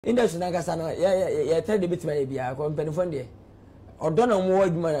industry na kasa no ya tell the bit my bia ko mpenifo de odono mo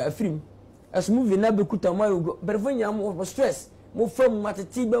adwuma afrim as movie na be kuta mo mpenifo nya mo stress mo fam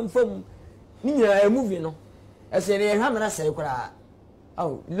mateti bam fam ni nya movie no ese ne ha mena sere kura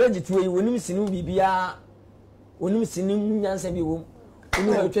aw legit we wonim sinu bibia wonim sinu nyansa bi wom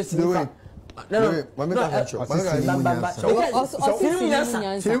onu ha twa sinu fa no mama ka cho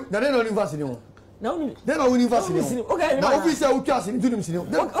no then I will invest in you. Okay, now officer who cares in them. Okay,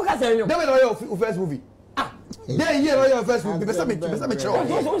 your first movie. Ah, then here your first movie. Because I'm then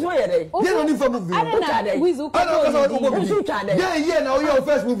only for movie. Then here now your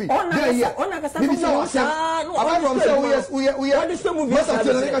first movie. Then here. Apart from so we are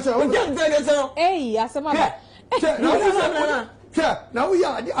hey, asema. Now we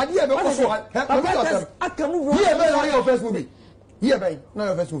are idea your first movie. Yeah, babe. Not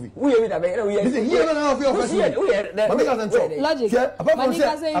your first movie. We are with a baby. We are not your first movie. Logic.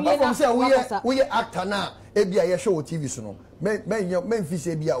 Apart from say we are actor now. Ebia ye show TV so no. Men fi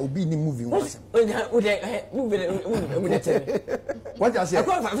say bia obi ni movie one. What you say? I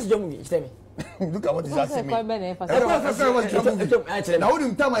call for movie. Tell me. Look at what is asking me. Now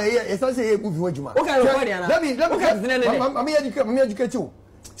we time I say movie wajuma. Okay, let me educate you.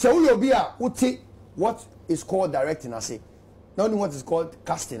 So we obi a uti what is called directing I say. Not only what is called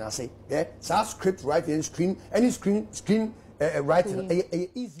casting, I say, yeah. So script writing, screen writing,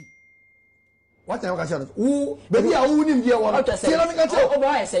 easy. What I'm going to say? Maybe I won't even hear one. Say, let me catch you.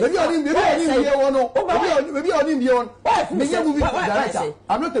 Maybe I didn't hear one. Maybe I didn't hear one. Maybe a movie director.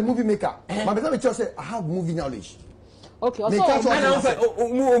 I'm not a movie maker. But let me just say, I have movie knowledge. Okay. Also,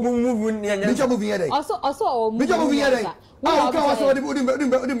 ah, okay, what's the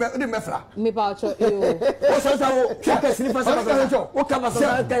mefra? Me about you. What's that? What comes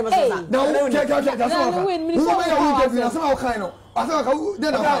out? No, check.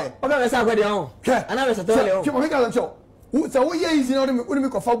 So we are easy now to make a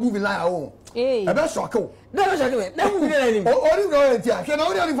movie like our I bet shock. We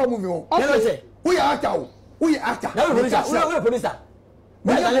are actor. We are actor. producer.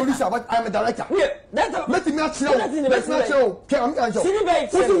 We are producer, but I'm a director. That's let me not show. Let's not show. I'm going to show. So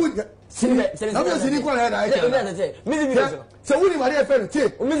we are friend.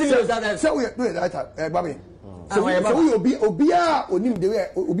 So we do it, Bobby. So we will be Obia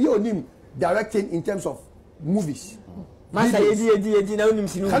Onim directing in terms of movies.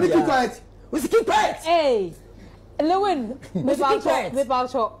 Can you keep quiet? We keep quiet. Hey, Liwin, me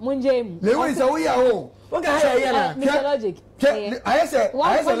paucho, Munjem. Liwin, so we are home. Okay, Mr. Logic. I said,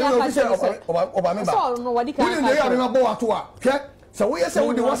 Obama. So we are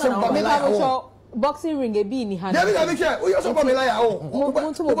saying we want some boxing ring a bean in hand. We also come like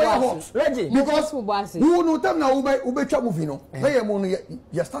because who know them now ube chop movie no.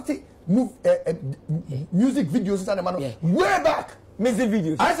 You started music videos and man way back. Music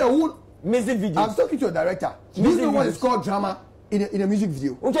videos. I said who music videos. I'm talking to a director. You know what is called drama in a music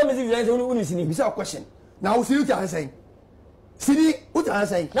video. What music video? What's your question? Now see what I'm saying. Sini, what are you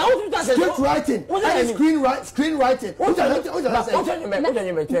saying? Now what are you saying? Script writing. What are you screenwriting? What are you saying?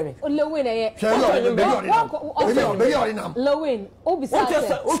 Liwin, Liwin,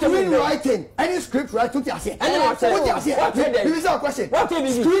 screenwriting. Any script writing? What are you saying? This is our question.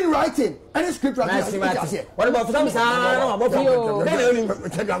 Screenwriting. Any script writing? What about for some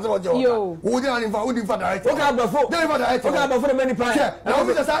Yo. Who didn't for director? Okay, about for the many parts. Now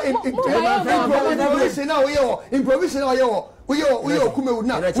we just improvisation now. We come with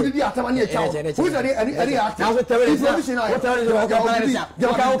now. Who did the actor money? Who's any actor? Improvisation now.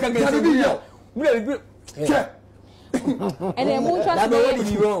 And then won't trust me.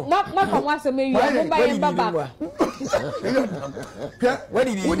 Not once a million. Baba. What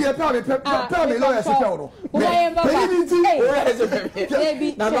did you tell me? Lawyer,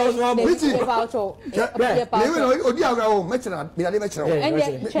 baby, now those one about all.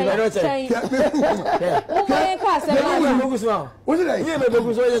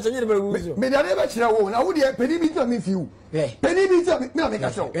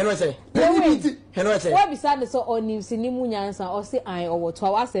 What beside the so on news in Nimunyansa or say I or what to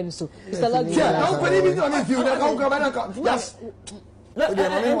ask them so. Tell me. To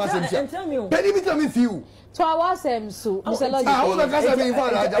our same so.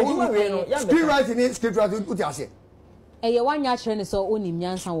 Screenwriting. And you want your train so only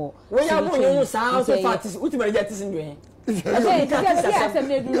Nyansa or. We are more sounds of parties. Ultimately, that is in your hand. Me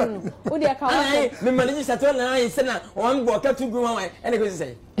manage Saturn and I said, one walk up to go away. And it was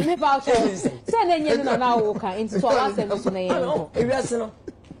say, send any now walk into our same. If you are so,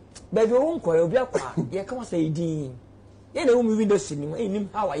 but you won't call your black. You can't say, Dean. ye na movie industry ni enim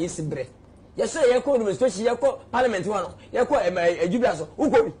how are yes bre ye say ye ko administration ye ko parliament one ye ko ejubia so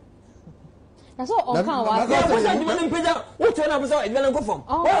uko bi na so on kan wa so say di man peja wo to na person e na go form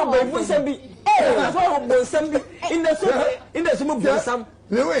wo boy fun sam bi na so bo sam bi in the so mo bo sam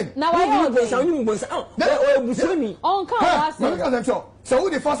Liwin na wa yo bo sam ni bo sam o busoni on kan wa say mami ka dem so who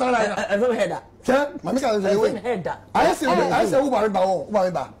the first line I don't hear that mami ka dem Liwin I say who ba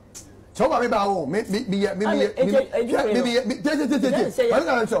so ba me ba wo me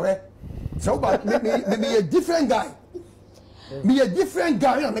a different guy. Me a different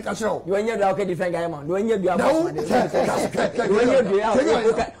guy na make a show. You ain't okay different guy man. You ain't do about. You ain't do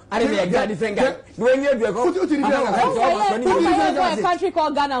different guy. You ain't do a country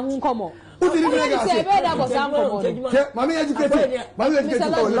called Ghana who come on. Mami educated.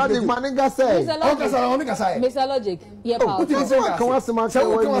 Logic maninga say. Mr. Logic. Yeah,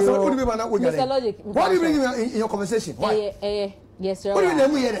 Mr. Logic. What do you bring in your conversation? Why? Yes, sir. What do you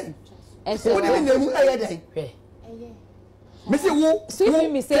mean then? What do you mean then? Missy Woo,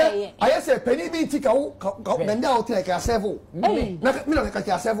 me say, I say penny be tika bend out like a several. Hey, not like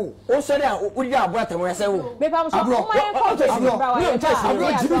a several. Oh, so now we are brother when I say, I'm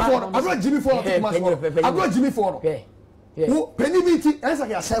not Jimmy Ford. Penny be tika as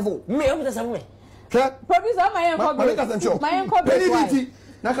like a several. Me over the same way. Producer, my uncle, penny be tika.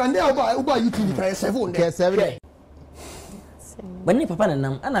 Now can they buy you to the several? When ni papa na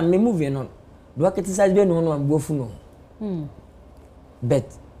nam ana me movie no do aketize be no no ambofu no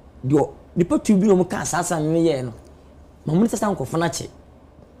but do nipa tu bi no mo ka sasa me ye no ma mo sasa nko fana che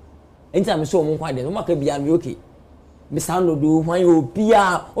enta me so mo kwa de no maka bia me okay me sound do hwan yo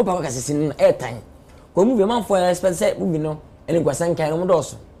bia o papa ka sisi no airtime ko movie man for expense movie no ene gwasan kan no mo do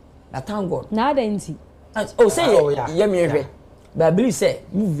so that thank God na da nti oh say ye me hwe ba believe say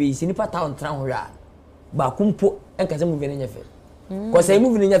movie si nipa town tran ho ya ba kumpo enka say movie no nya fe ko say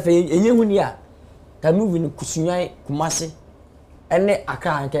movie no nya fe enye hu ni a ka movie no kusunyan kumase ene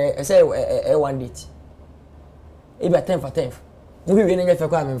aka nke say one date e be 10 for 10 movie no nya fe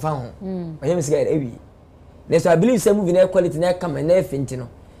ko am mfa ho oye me siga e bi so I believe say movie no quality na come na finti no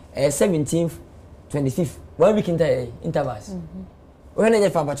 17th 25th 1 week intervals when nya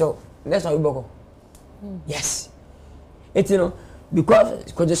fa bacho next one we boko yes it you know because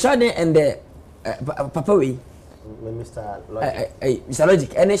the Shade and the papa we Mr.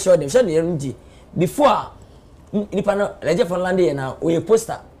 Logic any show them show them before nipa no leje for land here now we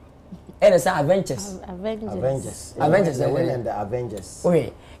poster and say Avengers the Liwin and the Avengers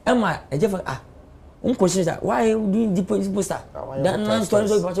okay Emma leje for question that why you doing the poster that non story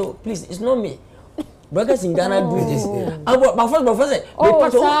so please it's not me brothers in Ghana do this but first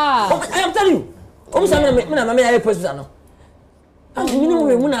I am telling you me na me poster no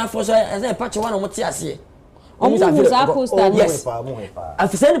minimum na for so as a patch one what ase yes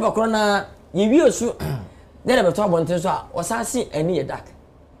afisani bakro na yewi osu na na beto abonten so a osase ani ye dark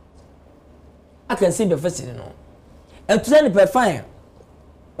I can see the first no and to any per fine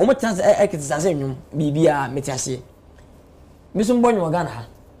omo chance e kitase nwum bibia metiase mi so mbonyo Ghana ha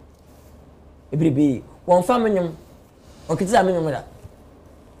ebribi won fa menwum o kitase menwum da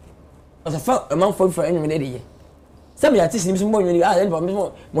o fa man for enwum na dey some ya tisi mi so mbonyo ni then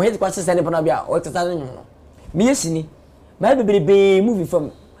mo head kwase sene pana bia o kitase nwum no mi yesini my baby movie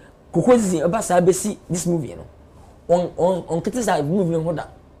from kokozi obasa besi this movie no on criticize movie no da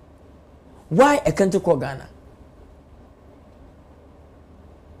why I can't call Ghana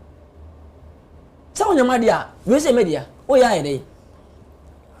so on media we say media oh yeah dey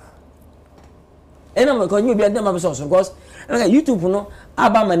ena mo ko nyu bia dem abeso so because YouTube no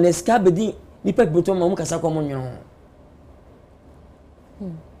aba maneska bedi ni pek boto mo kasa ko mo nyu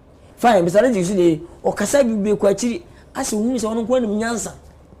fine Mr. Logic si dey o kasa bi kwa chiri ase hu se wono ko anim nyansa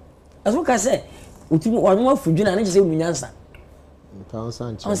aso ka se otimi wanu afudwina na se nyansa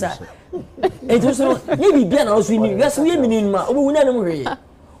onsa e to so ye bi bia na oso ni yesi ye minin ma obo wuna na mo hwe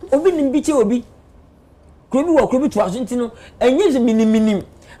obi nim bi che obi ko bi wa ko bi to aso ntino enye se minim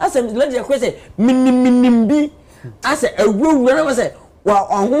ase Logic ko se minim bi ase awuwura na se wa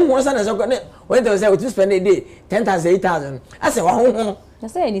ohunhun sa na se ko ne when they say we spend a day 10,000 8,000 ase wa ohunhun na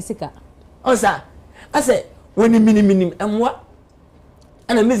say ni sika onsa ase woni minim emwa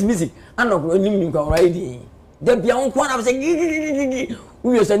ana music ana ko nim ko right de bia won ko na say gigi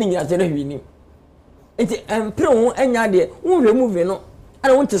we so ni nya se na hwini enti empre won anya de won hwe movie no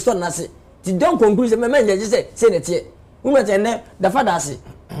ana won te so na se ti don conclude me menje say ne tie won me ne da father ase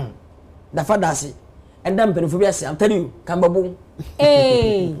and then penfo bi ase I'm telling you kan babu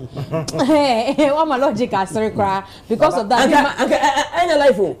Hey, what my logic is sorry, cry because of that. Any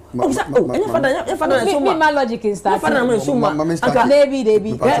life, oh, any father, me my logic is that. Baby,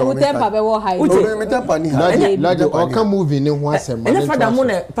 we temper be war high. Me temper ni high. Logic, or come move in once a month. Any father, mo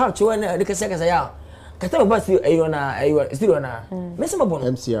na pouch one na de kese ya. Kata ba si ayo na, me se mabono.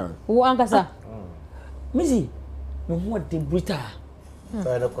 MCR. Wo ankasa. Missy, no what the brutal.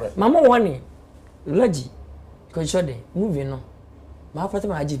 Mama one, Logi, control the movie no. My father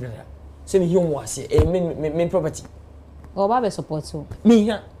my haji brother. So me home was me property. Oh, Baba support you. Me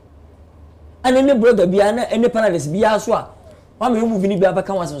ya. And any brother be any paradise be aswa. One me movie ni be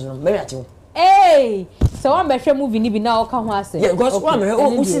abaka wan so me ati ho. Hey, so one be hwe movie ni bi na o ka ho ase. Yeah, because one me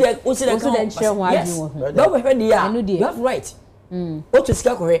o see the yes. Don't be ready ya. You have right. O to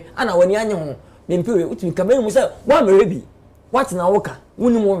sika ko he ana wani anye ho. Me mpe we utumi ka me mu say one me rebi. What na woka?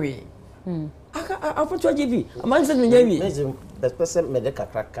 Woni mo we. I put 2 GB. Among said me wi. The person made a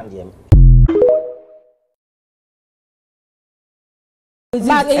crack can dem.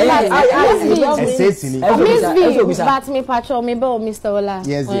 But me patrol me bo Mr. Ola.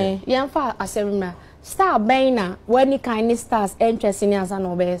 Yes, yeah. Fa asemra. Star Baina when kind stars interesting as an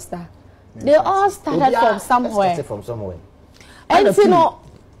obesta. They all started from somewhere. And you know,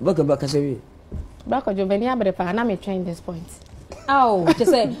 Baka say Baka Jovenia but na me train this point. Oh,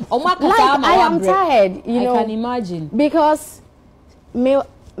 just say, I am tired, you know. I can imagine. Because me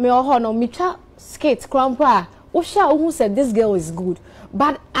ohono mitra skate crampa. Osha almost said this girl is good.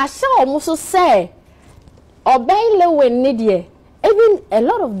 But I shall almost say obey Liwin Nidia. Even a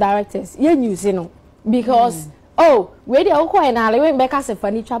lot of directors, you know. Because where they all and I went back as a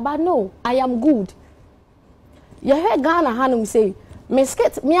furniture, but no, I am good. You heard Ghana Hanum say, me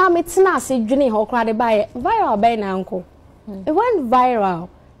skate me am tina say Jenny ho crowd by viral by na uncle. It went viral.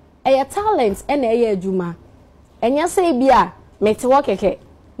 A talent and a juma. And you say, Bia, me to work okay.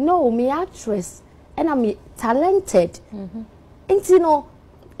 No, me actress and I'm talented. And you know,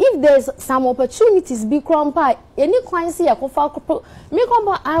 if there's some opportunities, be crumpa, any quine see a cofa. Me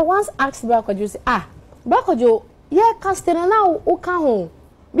come I once asked Brakojo, say, Brakojo, yeah, casting now, home.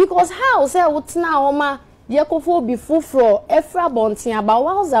 Because how say what's now, Oma, Yakofo be full for Efra Bonting about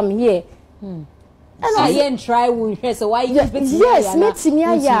whilst I'm here. And I ain't try with so why you yes, meet me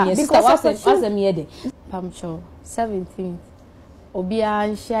ya because what's the me Pamcho 17th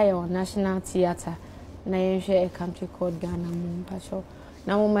Obia share on National Theatre na share a country called Ghana Mumpacho.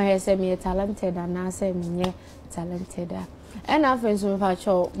 Now my say me talented and I say me talented. And I friends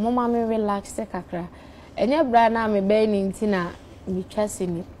Mumpacho, mama me relax kakra. And your brother me burning tina me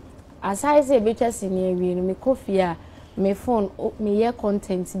chasing. As I say be chasing me coffee me phone me year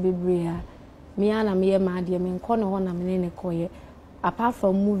content be bria. Me and me mad ye me kono ho na me ne koye. Apart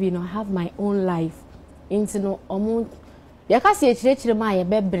from moving, I have my own life. Into no omu ya ka se chire ma ye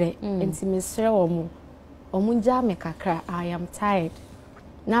bebre into me sere omu ja me kakra. I am tired.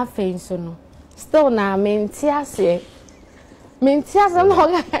 Na fe so no. Still na me ntiase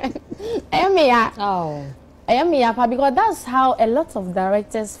no Emia. Oh. Emia because that's how a lot of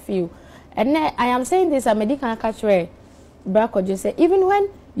directors feel. And I am saying this a medical catch where Brako just say even when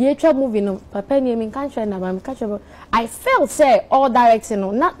you try moving no papa ni me kan try na ba me catch I felt say all directing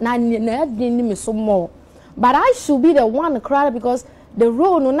no na me so more but I should be the one crowd because the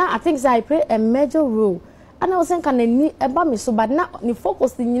role no na I think I play a major role and I was saying can ni eba me so but na ni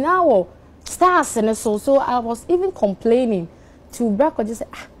focus ni na wo stars and so I was even complaining to Brako just say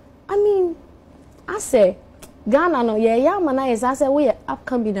I mean I say Ghana no ya mana is I say we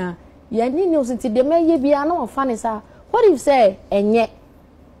upcoming na ya ni news until the may be no funny sir what if say enye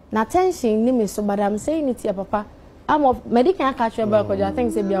na tension ni me so but I'm saying it here papa I'm of medical catch because I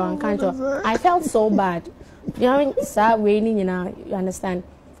think say be one country I felt so bad you know sir we ni you understand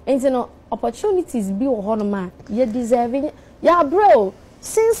and you know opportunities be honoma you deserving yeah bro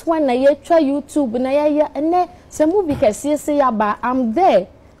since when na you try YouTube na ya and say movie can say ya ba I'm there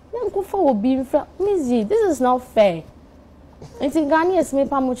then go for be in front Mizzy this is not fair and in Ghanaians me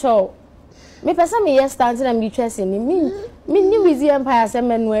pamucho me person me yes standing and be chasing me new with the empire say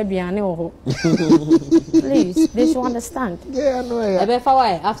men no aduane ho please they should understand yeah no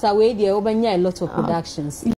yeah after we there obenya a lot of productions